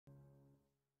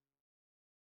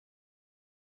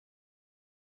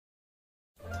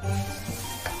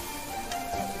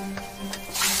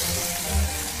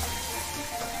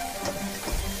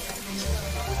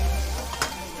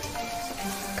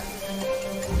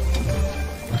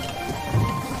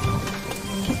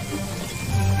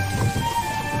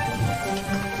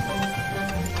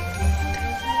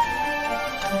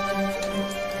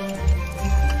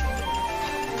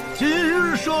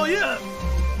宴，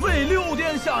为六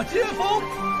殿下接风。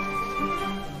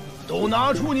都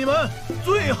拿出你们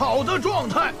最好的状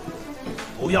态，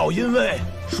不要因为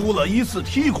输了一次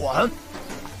踢馆，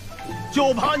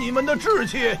就把你们的志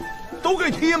气都给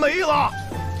踢没了。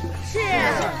是。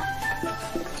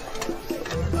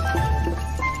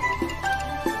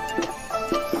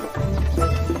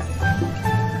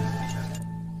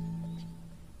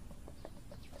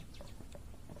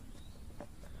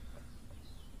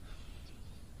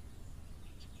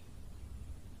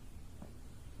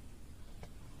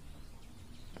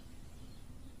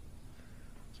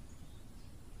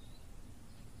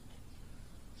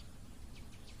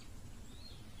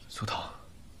苏桃，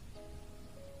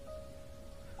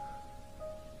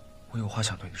我有话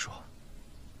想对你说。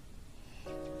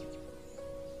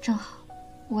正好，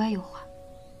我也有话。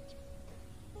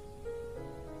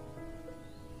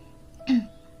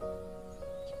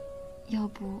要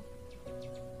不，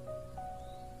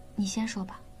你先说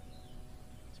吧。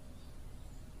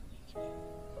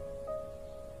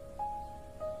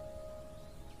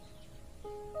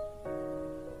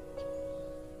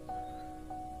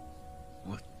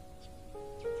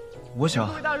我想，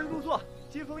各位大人入座，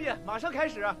接风宴马上开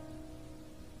始。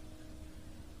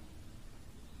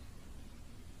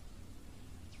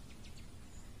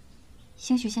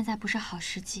兴许现在不是好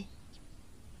时机，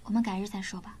我们改日再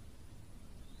说吧。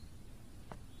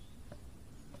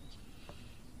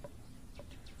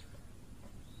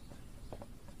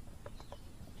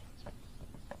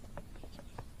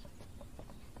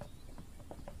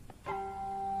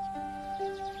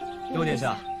六殿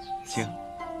下，请。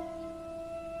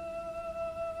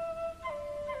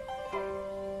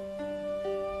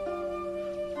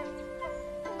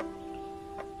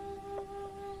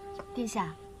殿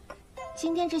下，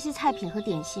今天这些菜品和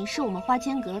点心是我们花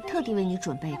间阁特地为你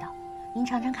准备的，您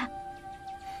尝尝看。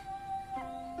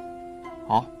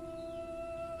好。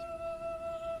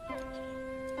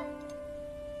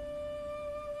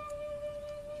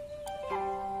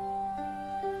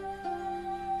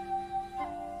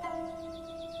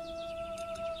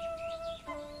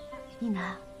一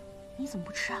楠，你怎么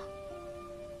不吃啊？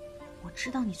我知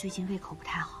道你最近胃口不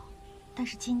太好，但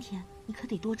是今天你可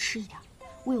得多吃一点。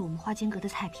为我们花间阁的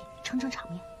菜品撑撑场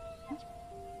面。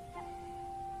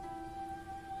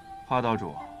花岛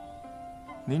主，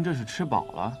您这是吃饱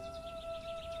了？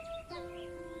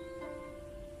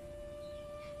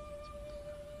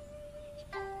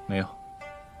没有，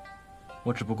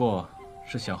我只不过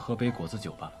是想喝杯果子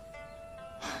酒罢了。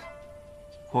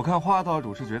我看花岛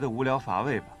主是觉得无聊乏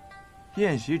味吧？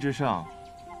宴席之上，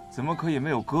怎么可以没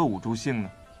有歌舞助兴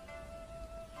呢？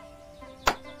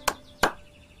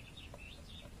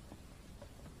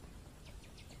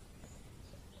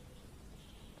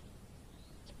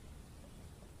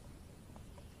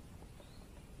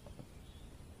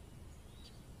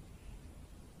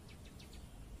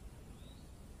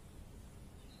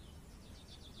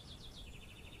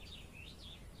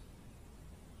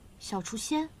小厨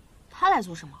仙，他来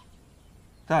做什么？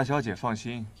大小姐放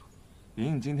心，莹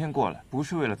莹今天过来不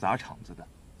是为了砸场子的。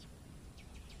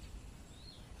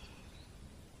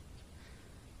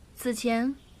此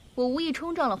前我无意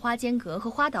冲撞了花间阁和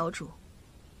花岛主，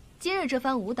今日这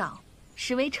番舞蹈，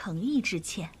实为诚意致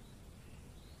歉。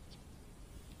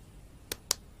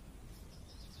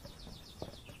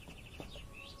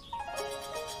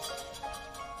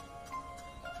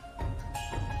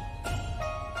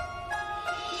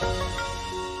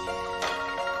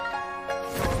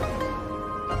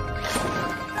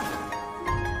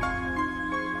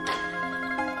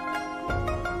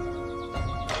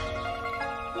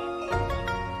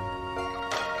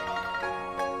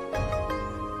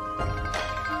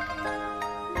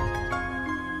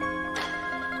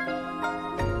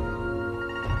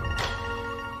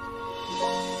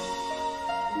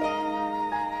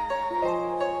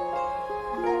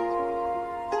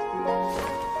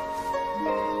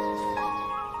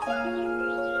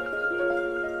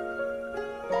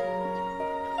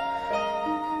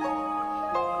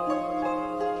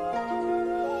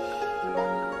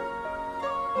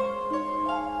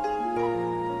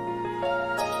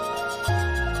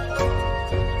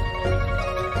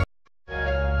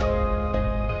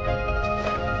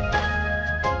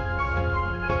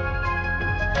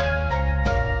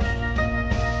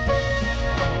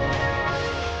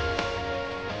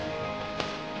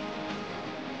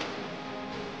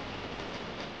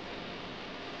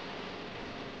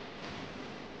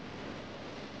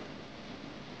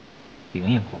莹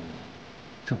莹公主，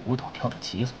这舞蹈跳得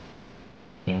急了，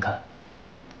您看，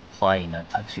花一男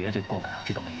他绝对过不了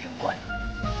这个美人关。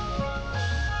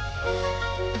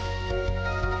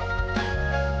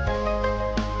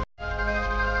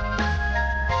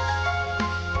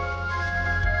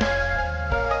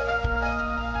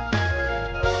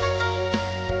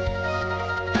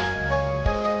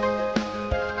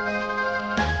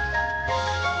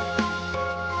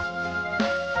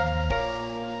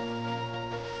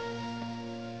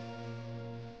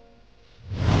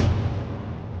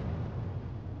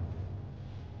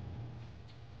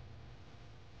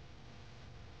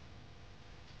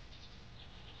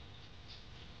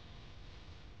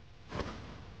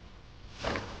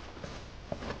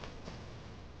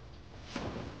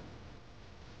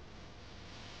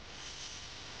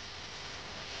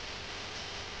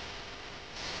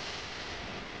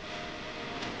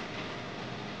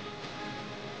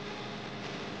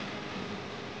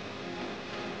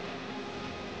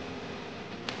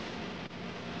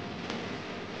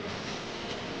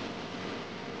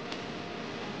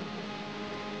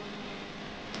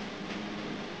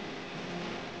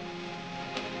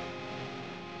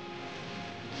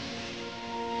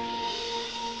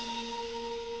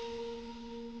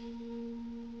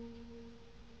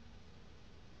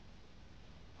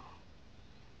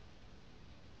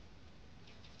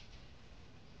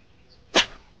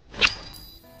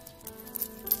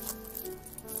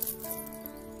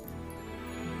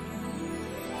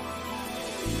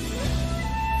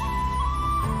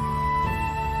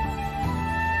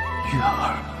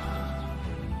儿，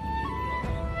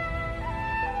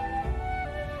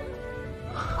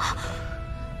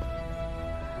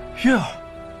月儿，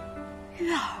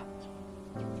月儿，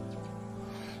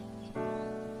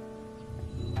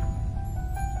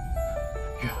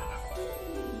月儿，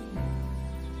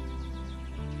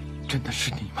真的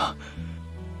是你吗？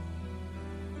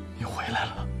你回来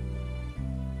了。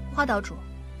花岛主，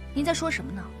您在说什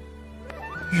么呢？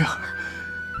月儿，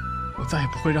我再也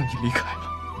不会让你离开了。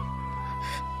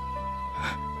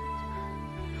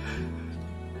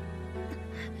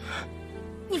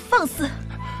你放肆！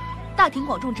大庭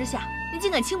广众之下，你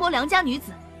竟敢轻薄良家女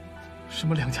子！什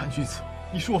么良家女子？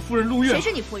你是我夫人陆月儿。谁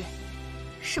是你夫人？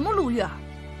什么陆月儿？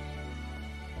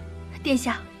殿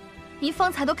下，您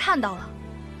方才都看到了，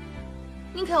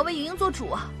您可要为莹莹做主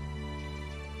啊！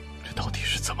这到底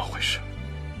是怎么回事？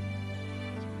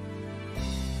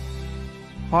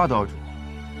花岛主，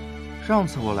上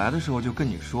次我来的时候就跟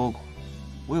你说过，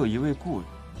我有一位故人，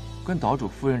跟岛主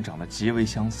夫人长得极为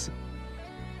相似。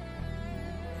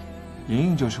莹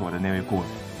莹就是我的那位故人。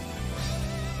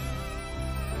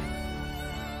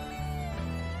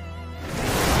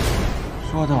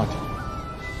说到底，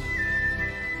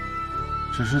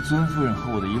只是尊夫人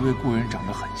和我的一位故人长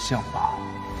得很像罢了。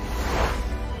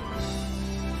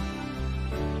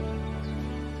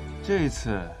这一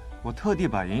次我特地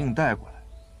把莹莹带过来，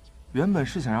原本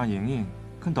是想让莹莹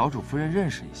跟岛主夫人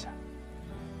认识一下，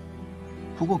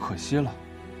不过可惜了，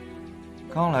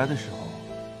刚来的时候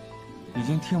已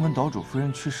经听闻岛主夫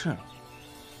人去世了。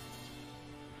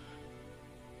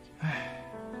唉，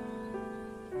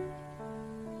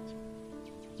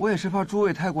我也是怕诸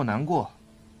位太过难过，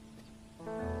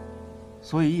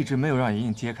所以一直没有让莹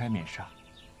莹揭开面纱。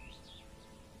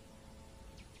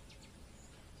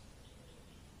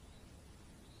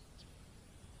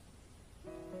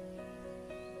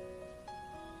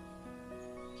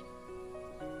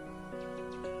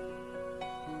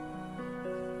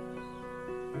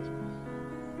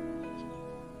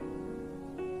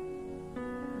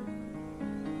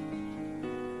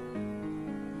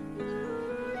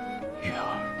月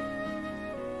儿，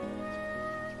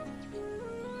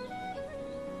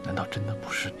难道真的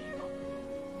不是你吗？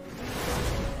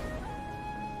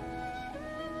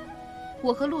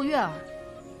我和陆月儿，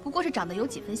不过是长得有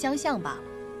几分相像罢了。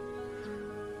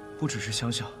不只是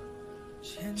相像，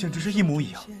简直是一模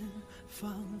一样。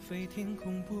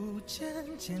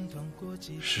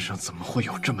世上怎么会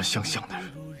有这么相像的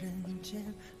人？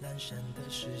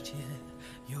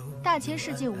大千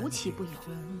世界无奇不有，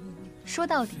说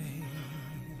到底，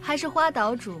还是花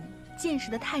岛主见识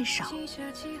的太少。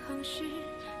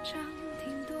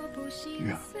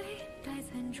月儿，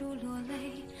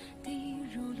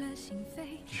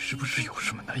你是不是有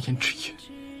什么难言之隐？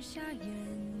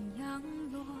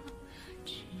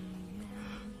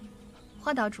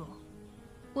花岛主，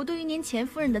我对于您前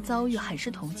夫人的遭遇很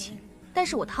是同情，但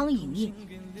是我汤莹莹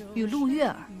与陆月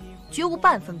儿绝无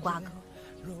半分瓜葛，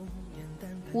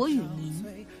我与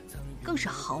您更是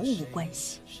毫无关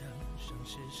系。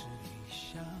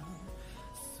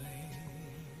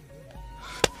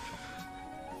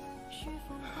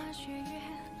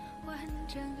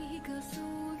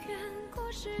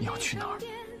你要去哪儿？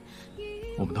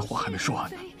我们的话还没说完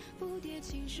呢。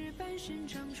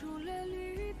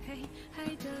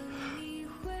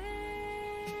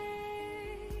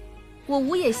我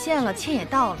无也献了，歉也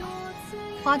道了，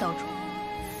花岛主，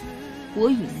我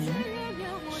与您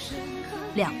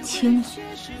两清了。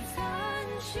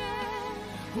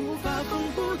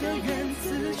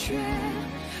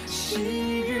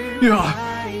月儿，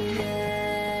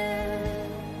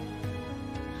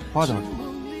花岛主，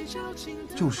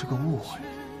就是个误会。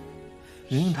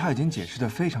莹莹她已经解释得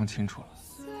非常清楚了，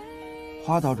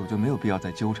花岛主就没有必要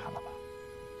再纠缠了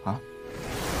吧？啊？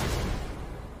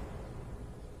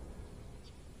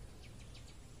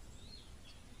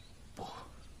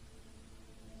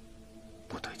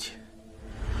不对劲。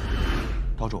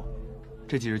岛主，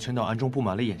这几日全岛暗中布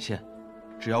满了眼线，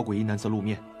只要诡异男子露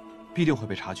面，必定会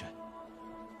被察觉。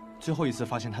最后一次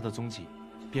发现他的踪迹，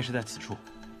便是在此处。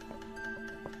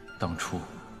当初，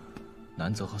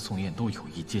南泽和宋燕都有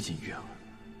意接近月儿，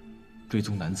追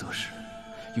踪南泽时，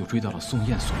又追到了宋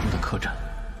燕所住的客栈。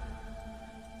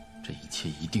这一切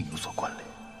一定有所关联。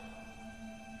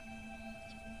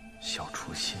小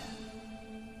雏仙，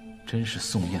真是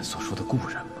宋燕所说的故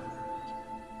人吗？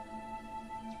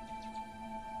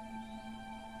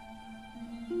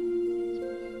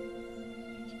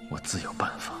我自有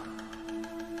办法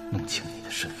弄清你的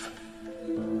身份。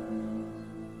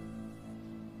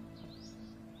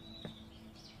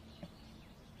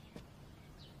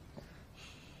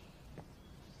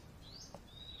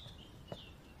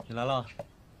你来了。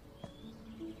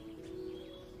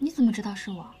你怎么知道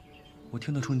是我？我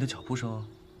听得出你的脚步声啊。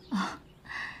啊，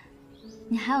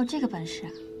你还有这个本事？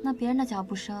那别人的脚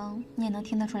步声你也能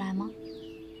听得出来吗？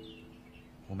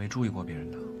我没注意过别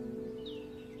人的。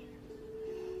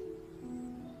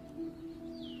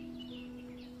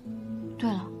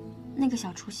对了，那个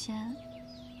小雏仙，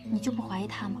你就不怀疑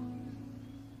他吗？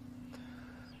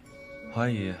怀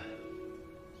疑，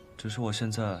只是我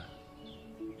现在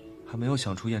还没有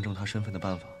想出验证他身份的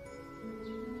办法。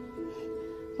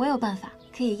我有办法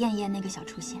可以验验那个小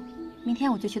雏仙，明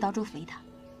天我就去岛主府一趟。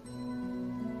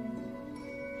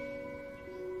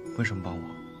为什么帮我？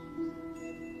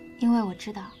因为我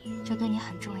知道这对你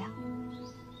很重要。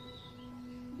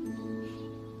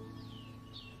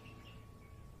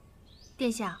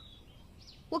殿下，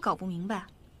我搞不明白，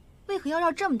为何要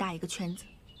绕这么大一个圈子？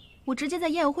我直接在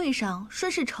宴会上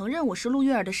顺势承认我是陆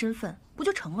月儿的身份，不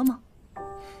就成了吗？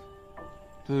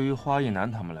对于花一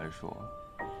男他们来说，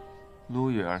陆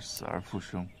月儿死而复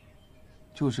生，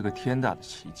就是个天大的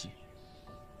奇迹。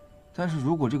但是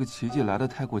如果这个奇迹来得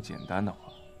太过简单的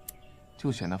话，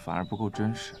就显得反而不够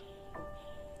真实。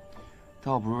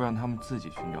倒不如让他们自己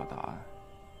寻找答案。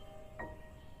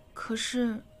可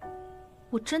是，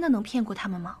我真的能骗过他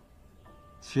们吗？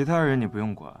其他人你不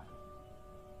用管，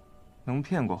能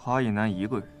骗过花一男一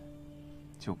个人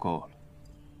就够了。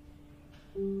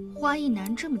花一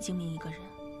男这么精明一个人，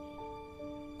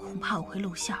恐怕我会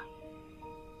露馅儿。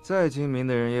再精明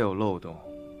的人也有漏洞。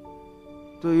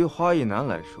对于花一男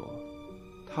来说，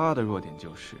他的弱点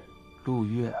就是陆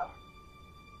月儿。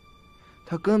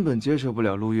他根本接受不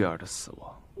了陆月儿的死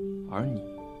亡，而你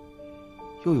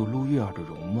又有陆月儿的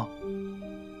容貌。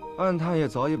暗探也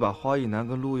早已把花一男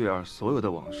跟陆月儿所有的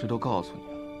往事都告诉你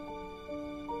了。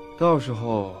到时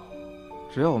候，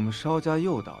只要我们稍加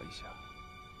诱导一下，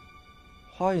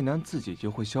花一男自己就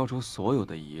会消除所有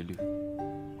的疑虑，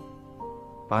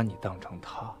把你当成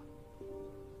他。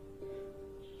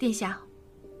殿下，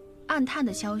暗探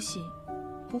的消息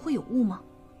不会有误吗？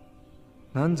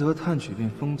南泽探取并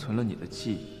封存了你的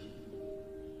记忆，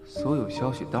所有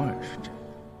消息当然是真的。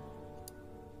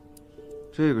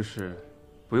这个事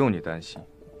不用你担心。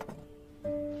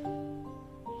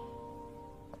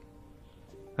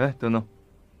哎，等等。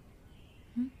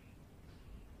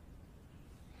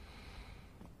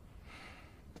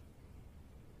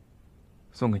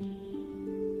送给你。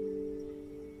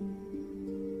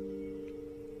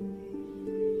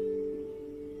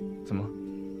怎么？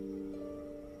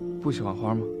不喜欢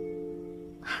花吗？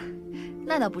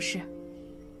那倒不是，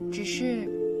只是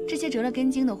这些折了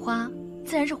根茎的花，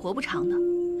自然是活不长的。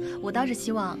我倒是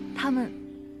希望它们……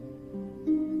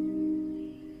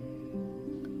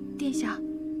殿下，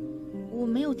我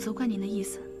没有责怪您的意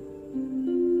思，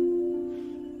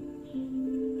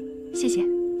谢谢。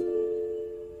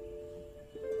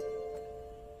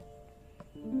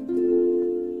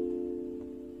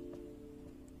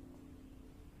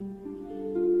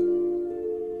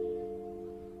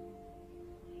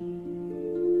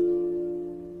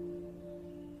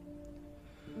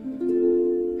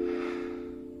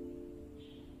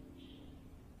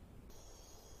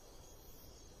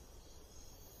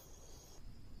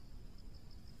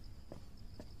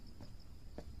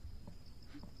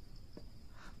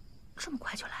这么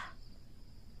快就来？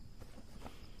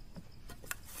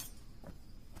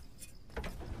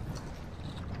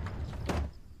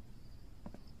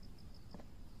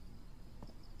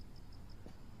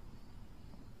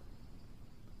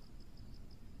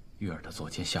月儿的左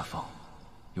肩下方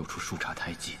有处树杈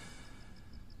胎记，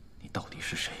你到底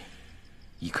是谁？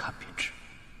一看便知。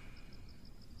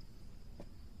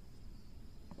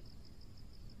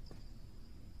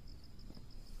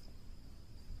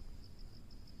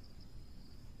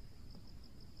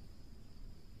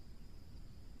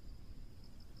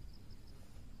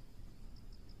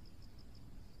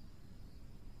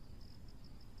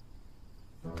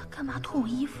他干嘛脱我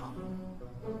衣服？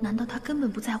难道他根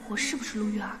本不在乎我是不是陆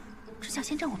月儿，只想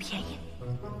先占我便宜？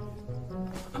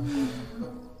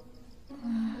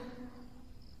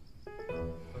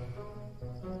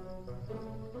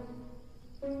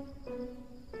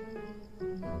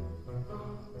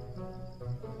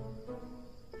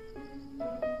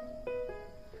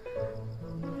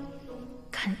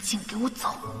赶紧给我走！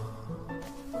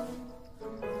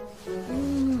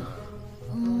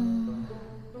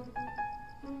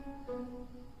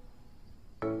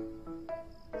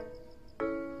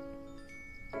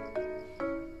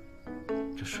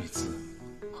这睡姿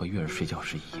和月儿睡觉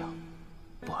时一样，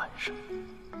不安生。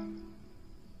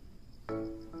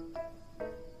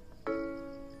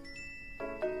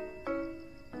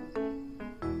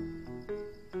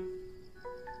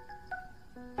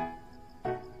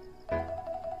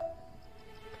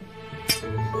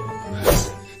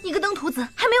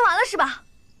是吧？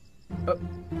不，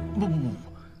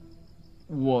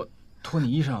我脱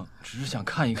你衣裳只是想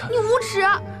看一看。你无耻！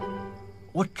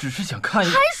我只是想看一。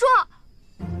还说！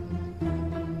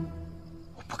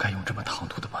我不该用这么唐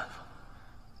突的办法，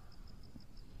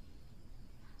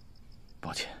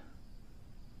抱歉。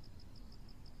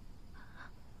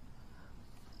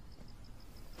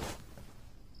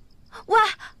喂，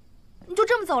你就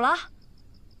这么走了？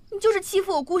你就是欺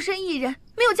负我孤身一人，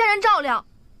没有家人照料。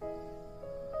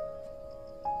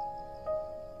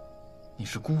你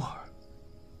是孤儿？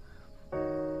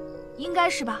应该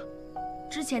是吧。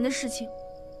之前的事情，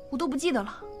我都不记得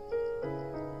了。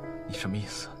你什么意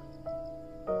思？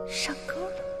上钩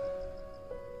了。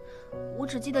我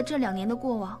只记得这2年的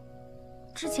过往，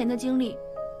之前的经历，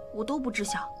我都不知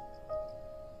晓。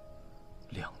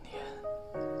2年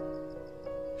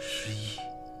，10亿。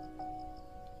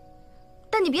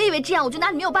但你别以为这样我就拿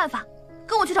你没有办法，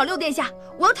跟我去找6殿下，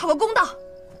我要讨个公道。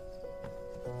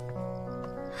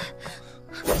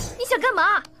你想干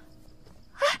嘛？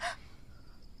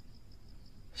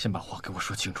先把话给我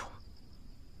说清楚。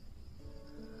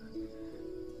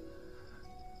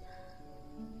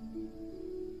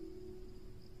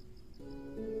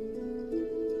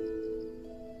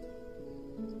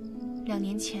2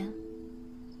年前，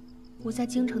我在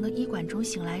京城的医馆中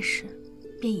醒来时，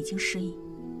便已经失忆。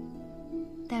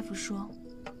大夫说，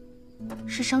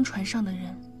是商船上的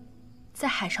人在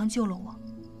海上救了我。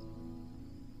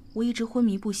我一直昏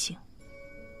迷不醒，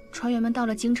船员们到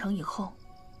了京城以后，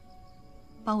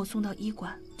把我送到医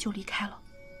馆就离开了。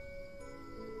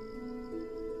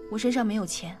我身上没有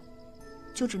钱，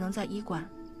就只能在医馆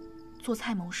做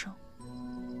菜谋生。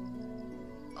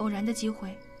偶然的机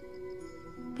会，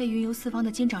被云游四方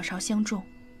的金掌勺相中。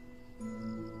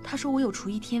他说我有厨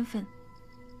艺天分，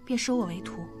便收我为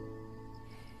徒，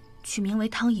取名为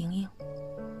汤莹莹，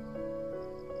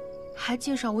还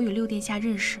介绍我与6殿下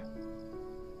认识。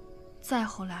再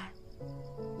后来，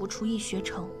我厨艺学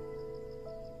成，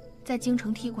在京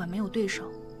城踢馆没有对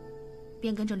手，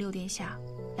便跟着6殿下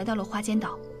来到了花间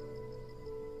岛。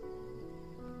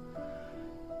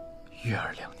月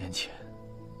儿2年前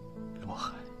落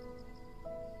海，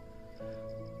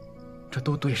这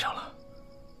都对上了。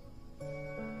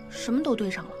什么都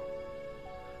对上了？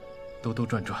兜兜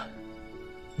转转，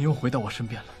你又回到我身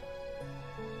边了。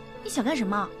你想干什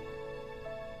么？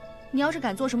你要是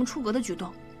敢做什么出格的举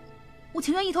动，我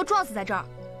情愿一头撞死在这儿。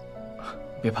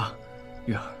别怕，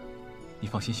月儿，你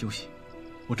放心休息，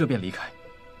我这便离开。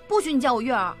不许你叫我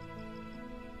月儿。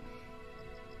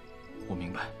我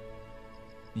明白，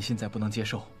你现在不能接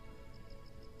受，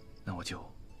那我就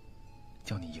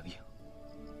叫你莹莹。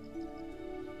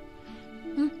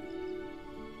嗯。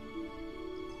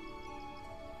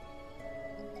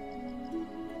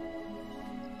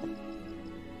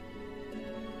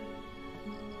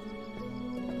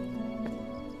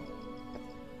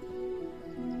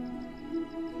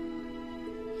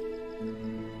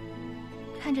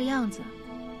看这样子，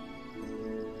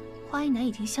花一男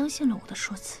已经相信了我的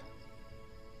说辞。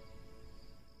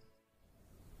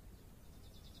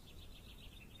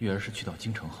月儿是去到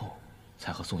京城后，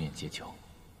才和宋燕结交。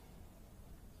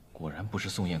果然不是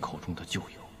宋燕口中的旧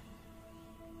友。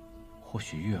或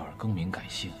许月儿更名改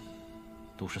姓，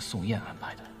都是宋燕安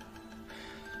排的。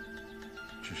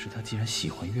只是她既然喜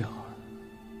欢月儿，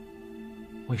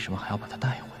为什么还要把她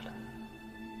带回来？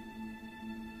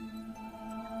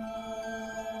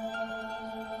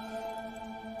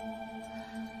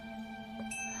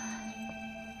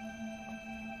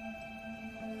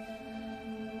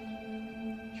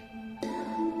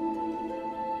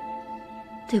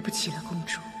对不起了，公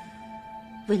主。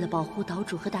为了保护岛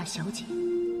主和大小姐，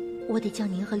我得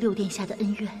将您和6殿下的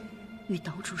恩怨与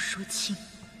岛主说清。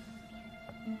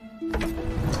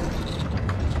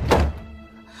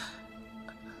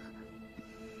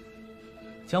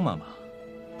江妈妈，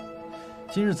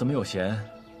今日怎么有闲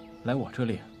来我这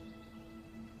里？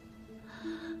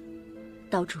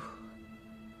岛主，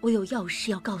我有要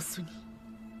事要告诉你。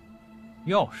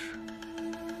钥匙？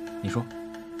你说。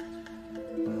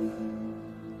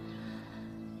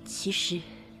其实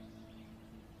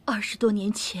，20多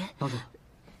年前，岛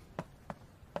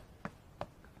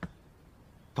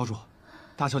主，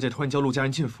大小姐突然叫陆家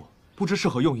人进府，不知是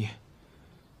何用意。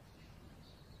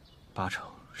八成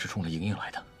是冲着莹莹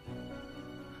来的。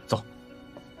走。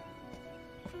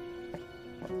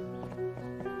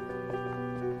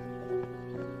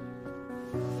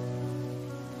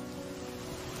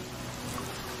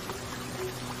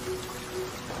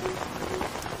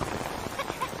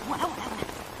我来，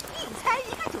一猜一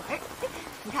个准儿。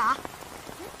你看啊，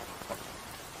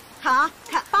看啊，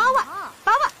看8万啊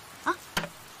，8万。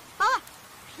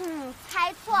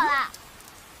猜错了。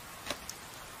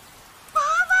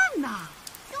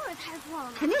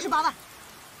肯定是8万。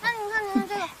那你看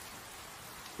这个，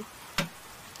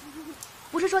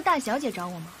不是说大小姐找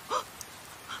我吗？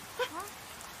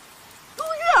陆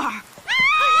月儿，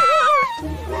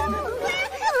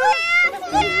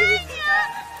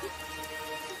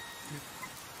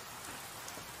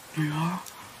女儿，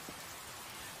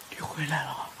你回来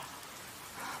了。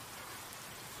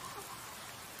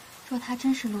若她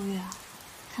真是陆月儿，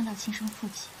看到亲生父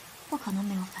亲，不可能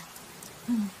没有反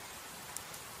应。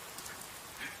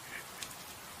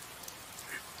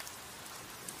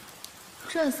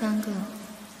这3个，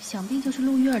想必就是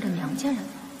陆月儿的娘家人了。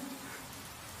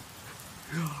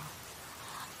月儿，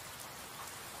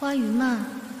花云嘛，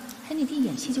陪你弟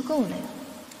演戏就够累了，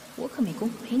我可没工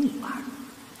夫陪你玩。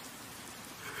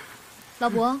老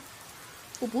伯，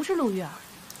我不是陆月儿，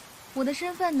我的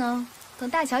身份呢，等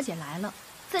大小姐来了，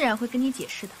自然会跟你解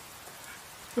释的。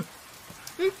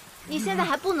你现在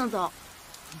还不能走。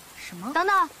什么？等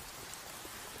等。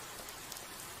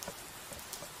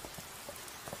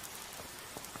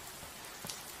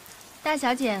大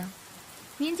小姐，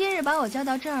您今日把我叫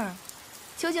到这儿，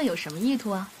究竟有什么意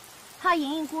图啊？怕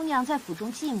莹莹姑娘在府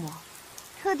中寂寞，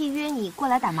特地约你过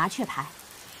来打麻雀牌。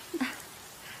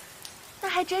那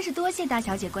还真是多谢大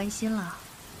小姐关心了。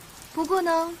不过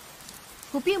呢，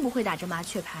我并不会打这麻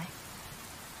雀牌。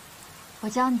我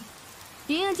教你。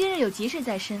莹莹今日有急事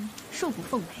在身，恕不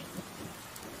奉陪。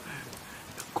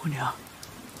姑娘，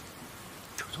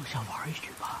就坐下玩一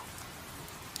局吧，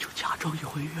就假装一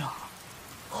回月儿，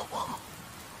好不好？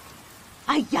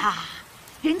哎呀，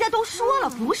人家都说了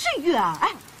不是月儿，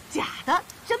哎，假的，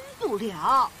真不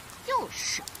了。就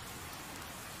是。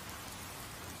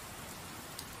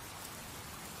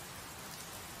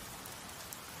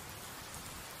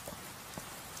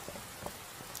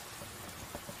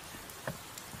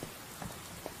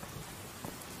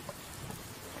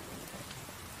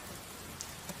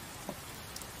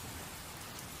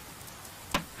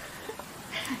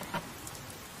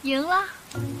赢了！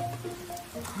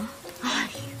哎呀，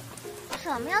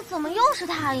什么呀？怎么又是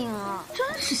他赢啊？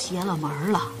真是邪了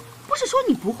门了！不是说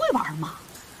你不会玩吗？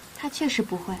他确实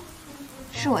不会，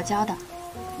是我教的，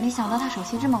没想到他手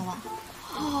气这么旺。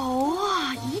好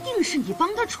啊，一定是你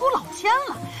帮他出老千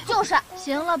了。就是。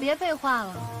行了，别废话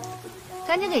了，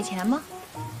赶紧给钱吧。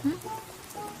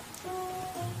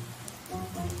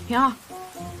平儿。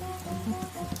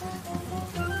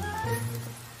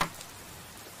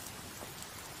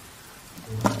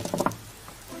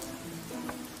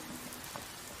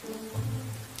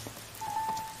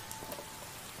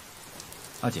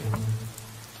阿姐，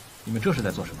你们这是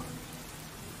在做什么？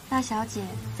大小姐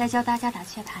在教大家打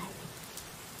雀牌。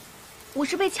我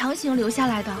是被强行留下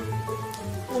来的，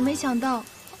我没想到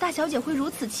大小姐会如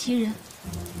此欺人，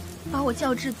把我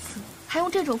叫至此，还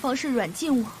用这种方式软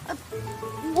禁我。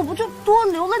我不就多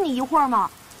留了你一会儿吗？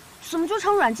怎么就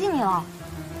成软禁你了？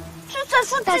这再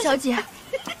说，大小姐，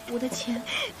我的钱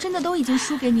真的都已经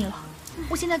输给你了，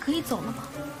我现在可以走了吗？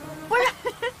不是，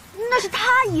那是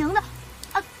他赢的。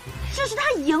这是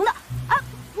他赢的，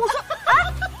我说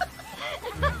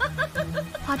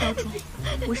花岛主，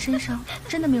我身上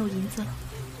真的没有银子了，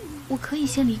我可以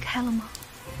先离开了吗？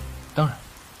当然，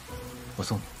我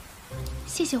送你。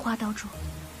谢谢花岛主。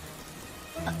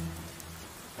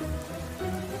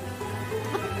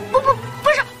不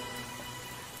是，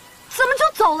怎么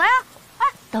就走了呀？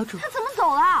岛主，他怎么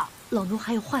走了？老奴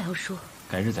还有话要说，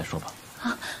改日再说吧。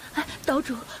岛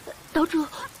主，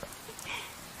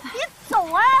你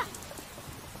走啊！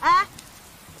哎，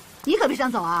你可别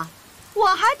想走啊！我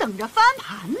还等着翻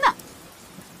盘呢。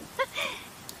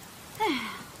哎呀，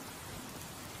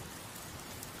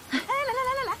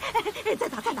来，再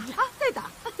打啊，再打！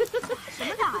什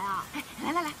么打呀？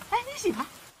来，你洗牌。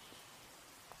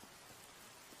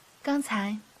刚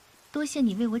才，多谢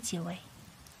你为我解围。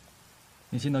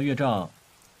你见到岳丈，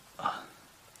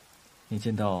你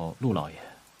见到陆老爷，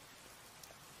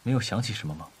没有想起什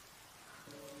么吗？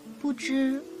不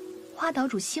知。花岛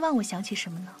主希望我想起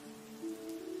什么呢？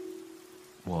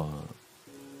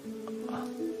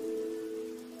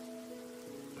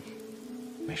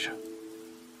没事，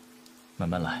慢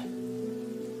慢来。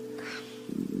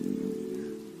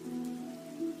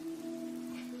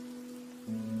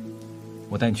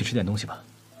我带你去吃点东西吧。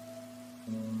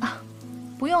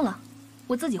不用了，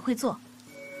我自己会做。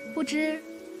不知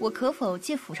我可否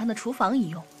借府上的厨房一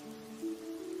用？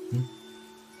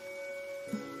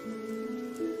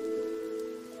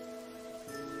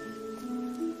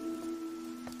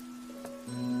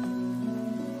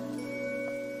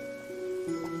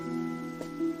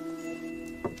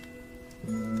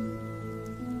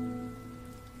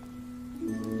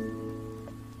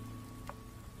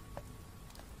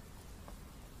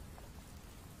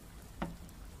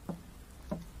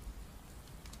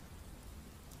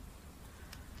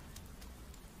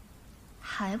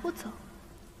还不走？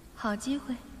好机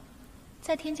会，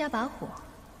再添加把火，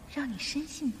让你深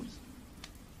信不疑。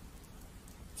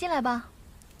进来吧。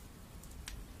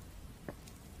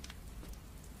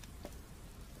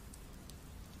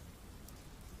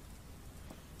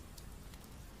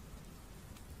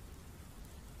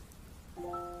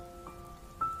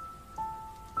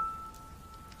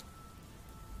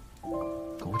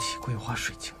枸杞桂花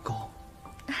水晶糕。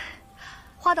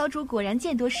花岛主果然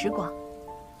见多识广，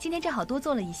今天正好多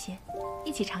做了一些，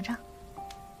一起尝尝。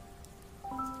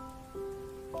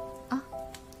啊，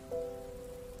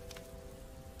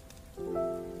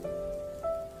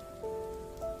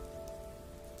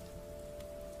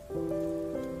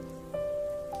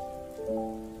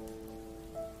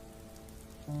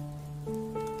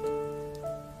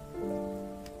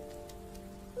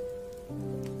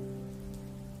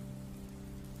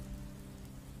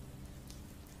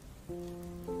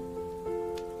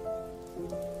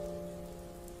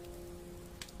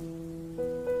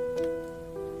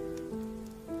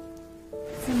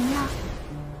怎么样？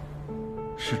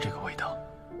是这个味道，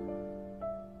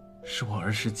是我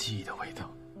儿时记忆的味道。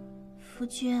夫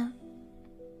君，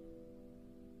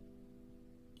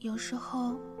有时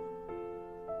候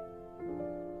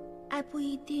爱不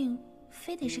一定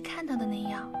非得是看到的那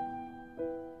样，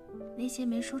那些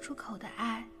没说出口的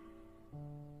爱，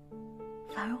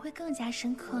反而会更加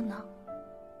深刻呢。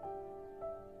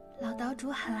老岛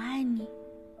主很爱你，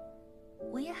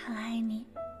我也很爱你。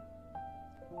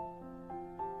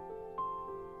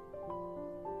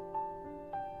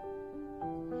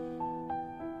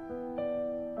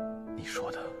你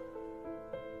说的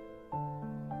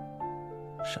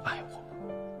是爱我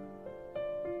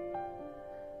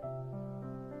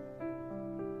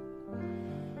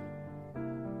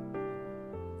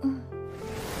吗？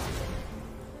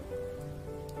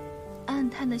暗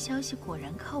探的消息果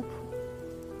然靠谱，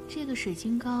这个水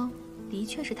晶糕的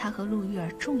确是他和陆玉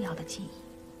儿重要的记忆。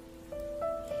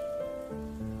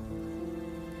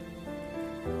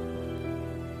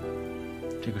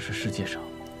这个是世界上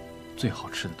最好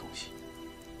吃的东西。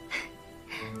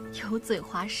油嘴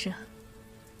滑舌。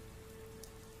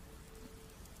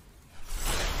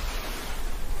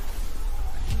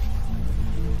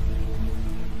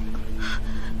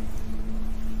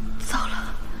糟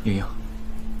了，莹莹，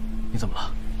你怎么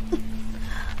了？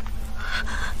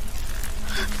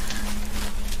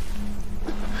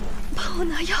帮我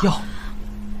拿药。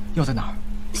药在哪儿？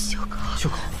袖口。袖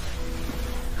口。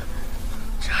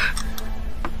这儿。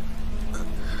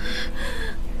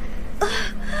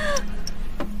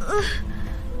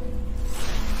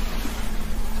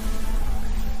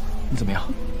你怎么样？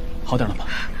好点了吗？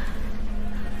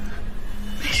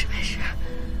没事没事，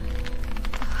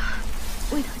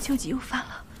胃疼救急又犯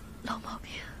了，老毛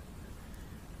病。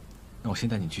那我先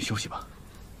带你去休息吧。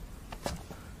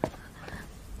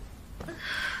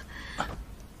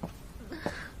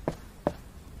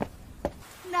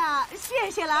那谢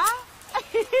谢了啊，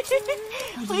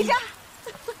回家。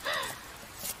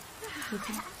回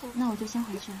家，那我就先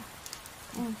回去了。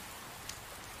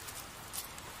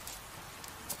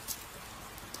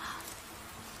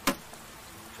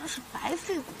真是白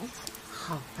费功夫。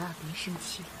好的，别生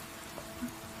气。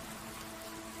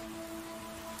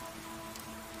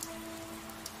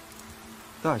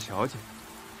大小姐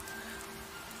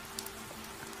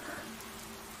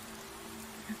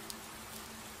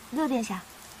，6殿下，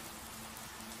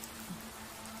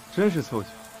真是凑巧。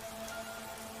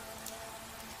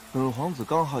本皇子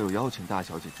刚好有邀请大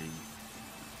小姐之意，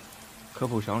可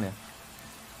否赏脸？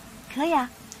可以啊。